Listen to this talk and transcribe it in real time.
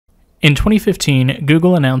In 2015,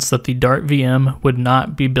 Google announced that the Dart VM would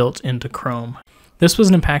not be built into Chrome. This was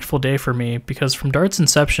an impactful day for me because from Dart's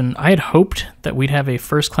inception, I had hoped that we'd have a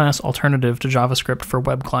first-class alternative to JavaScript for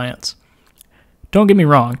web clients. Don't get me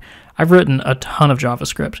wrong, I've written a ton of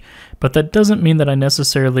JavaScript, but that doesn't mean that I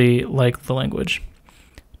necessarily like the language.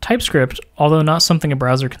 TypeScript, although not something a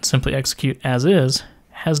browser can simply execute as is,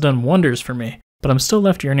 has done wonders for me, but I'm still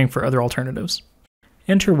left yearning for other alternatives.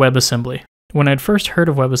 Enter WebAssembly. When I'd first heard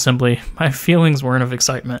of WebAssembly, my feelings weren't of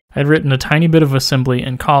excitement. I'd written a tiny bit of assembly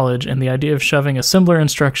in college, and the idea of shoving assembler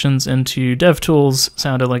instructions into DevTools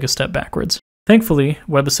sounded like a step backwards. Thankfully,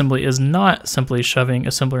 WebAssembly is not simply shoving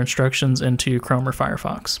assembler instructions into Chrome or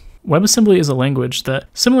Firefox. WebAssembly is a language that,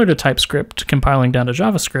 similar to TypeScript compiling down to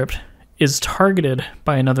JavaScript, is targeted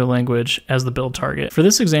by another language as the build target. For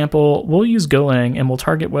this example, we'll use Golang and we'll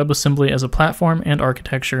target WebAssembly as a platform and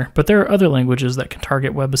architecture, but there are other languages that can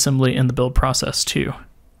target WebAssembly in the build process too.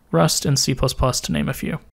 Rust and C++ to name a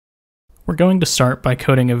few. We're going to start by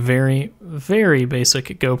coding a very, very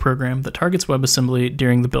basic Go program that targets WebAssembly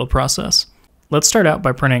during the build process. Let's start out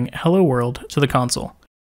by printing Hello World to the console.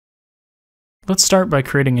 Let's start by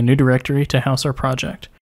creating a new directory to house our project.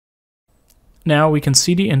 Now we can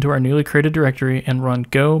cd into our newly created directory and run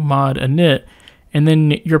go mod init and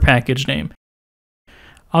then your package name.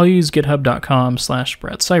 I'll use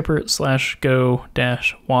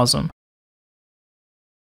github.com/bradseipert/go-wasm.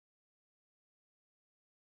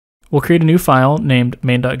 We'll create a new file named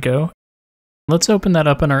main.go. Let's open that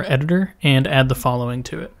up in our editor and add the following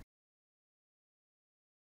to it.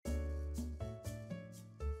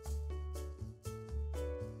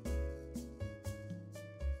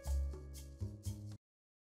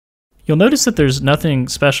 You'll notice that there's nothing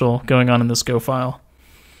special going on in this Go file.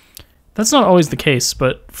 That's not always the case,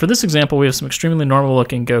 but for this example, we have some extremely normal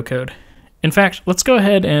looking Go code. In fact, let's go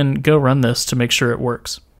ahead and go run this to make sure it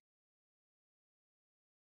works.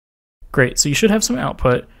 Great, so you should have some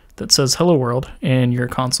output that says Hello World in your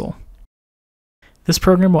console. This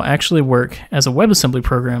program will actually work as a WebAssembly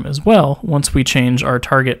program as well once we change our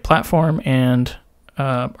target platform and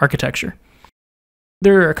architecture.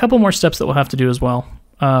 There are a couple more steps that we'll have to do as well.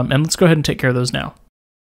 And let's go ahead and take care of those now.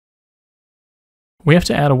 We have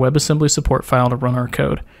to add a WebAssembly support file to run our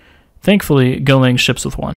code. Thankfully, Golang ships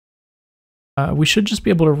with one. We should just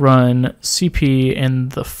be able to run cp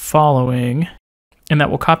and the following, and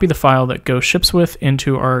that will copy the file that Go ships with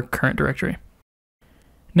into our current directory.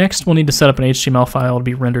 Next, we'll need to set up an HTML file to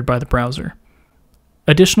be rendered by the browser.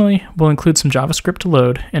 Additionally, we'll include some JavaScript to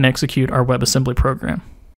load and execute our WebAssembly program.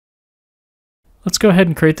 Let's go ahead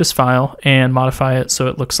and create this file and modify it so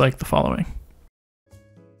it looks like the following.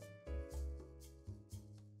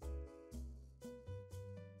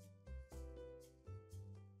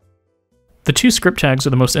 The two script tags are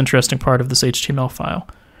the most interesting part of this HTML file.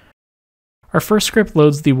 Our first script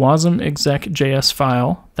loads the WASM exec.js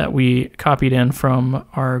file that we copied in from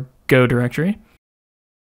our Go directory,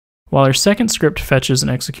 while our second script fetches and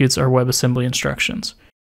executes our WebAssembly instructions.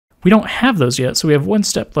 We don't have those yet, so we have one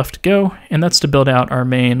step left to go, and that's to build out our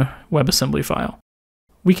main WebAssembly file.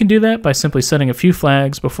 We can do that by simply setting a few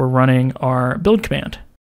flags before running our build command.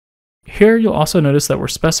 Here you'll also notice that we're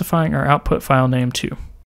specifying our output file name too.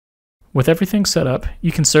 With everything set up,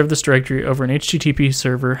 you can serve this directory over an HTTP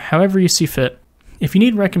server however you see fit. If you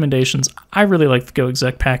need recommendations, I really like the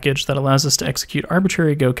goexec package that allows us to execute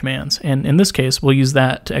arbitrary Go commands, and in this case, we'll use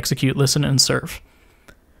that to execute listen and serve.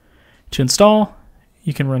 To install,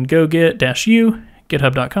 you can run go git-u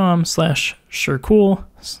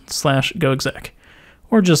github.com/surecool/goexec,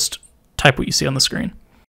 or just type what you see on the screen.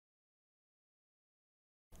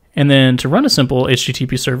 And then to run a simple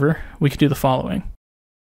HTTP server, we can do the following.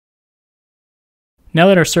 Now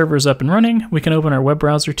that our server is up and running, we can open our web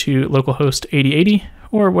browser to localhost 8080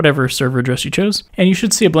 or whatever server address you chose, and you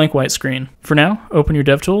should see a blank white screen. For now, open your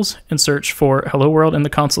DevTools and search for Hello World in the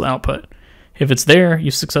console output. If it's there,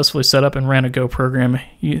 you've successfully set up and ran a Go program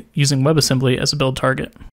using WebAssembly as a build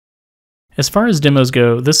target. As far as demos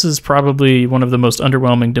go, this is probably one of the most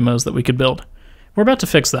underwhelming demos that we could build. We're about to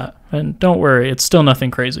fix that, and don't worry, it's still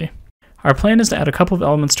nothing crazy. Our plan is to add a couple of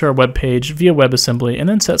elements to our web page via WebAssembly and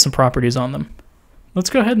then set some properties on them.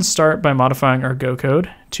 Let's go ahead and start by modifying our Go code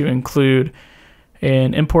to include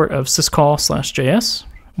an import of syscall/js.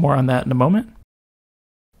 More on that in a moment.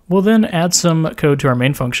 We'll then add some code to our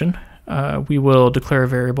main function. We will declare a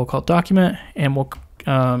variable called document, and we'll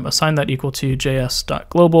assign that equal to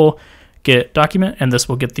js.global get document, and this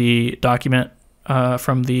will get the document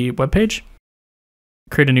from the web page.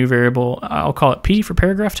 Create a new variable, I'll call it p for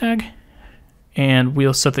paragraph tag, and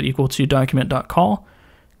we'll set that equal to document.call,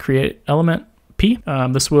 create element p.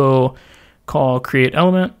 This will call create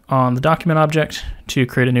element on the document object to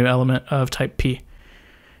create a new element of type P.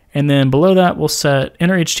 And then below that, we'll set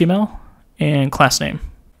inner HTML and class name.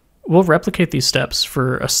 We'll replicate these steps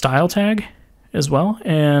for a style tag as well,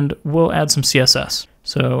 and we'll add some CSS.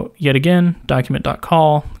 So yet again,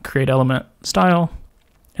 document.call, create element style,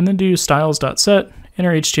 and then do styles.set,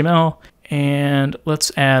 inner HTML, and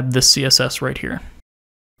let's add this CSS right here.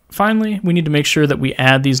 Finally, we need to make sure that we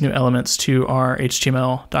add these new elements to our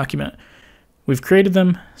HTML document. We've created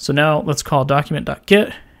them, so now let's call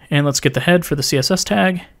document.get, and let's get the head for the CSS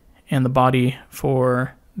tag and the body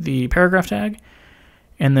for the paragraph tag.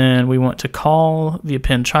 And then we want to call the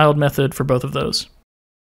append child method for both of those.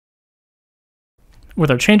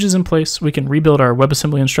 With our changes in place, we can rebuild our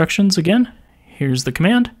WebAssembly instructions again. Here's the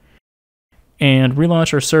command. And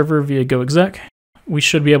relaunch our server via go exec. We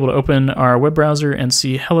should be able to open our web browser and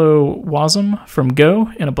see hello WASM from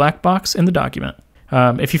Go in a black box in the document.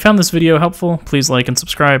 If you found this video helpful, please like and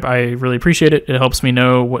subscribe. I really appreciate it. It helps me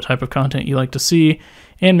know what type of content you like to see,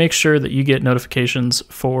 and make sure that you get notifications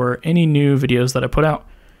for any new videos that I put out.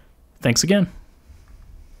 Thanks again.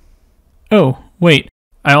 Oh, wait,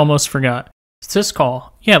 I almost forgot.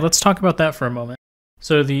 Syscall. Yeah, let's talk about that for a moment.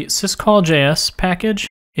 So the syscall.js package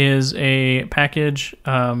is a package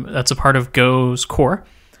that's a part of Go's core,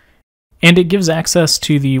 and it gives access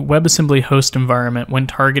to the WebAssembly host environment when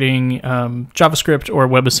targeting JavaScript or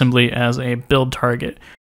WebAssembly as a build target.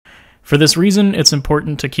 For this reason, it's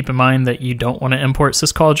important to keep in mind that you don't want to import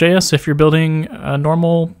syscall.js if you're building a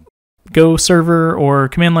normal Go server or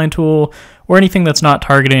command line tool or anything that's not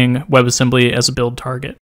targeting WebAssembly as a build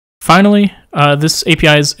target. Finally, this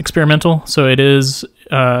API is experimental, so it is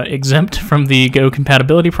exempt from the Go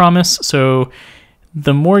compatibility promise. So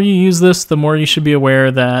the more you use this, the more you should be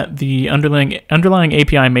aware that the underlying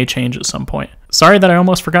API may change at some point. Sorry that I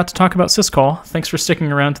almost forgot to talk about syscall. Thanks for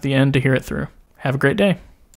sticking around to the end to hear it through. Have a great day.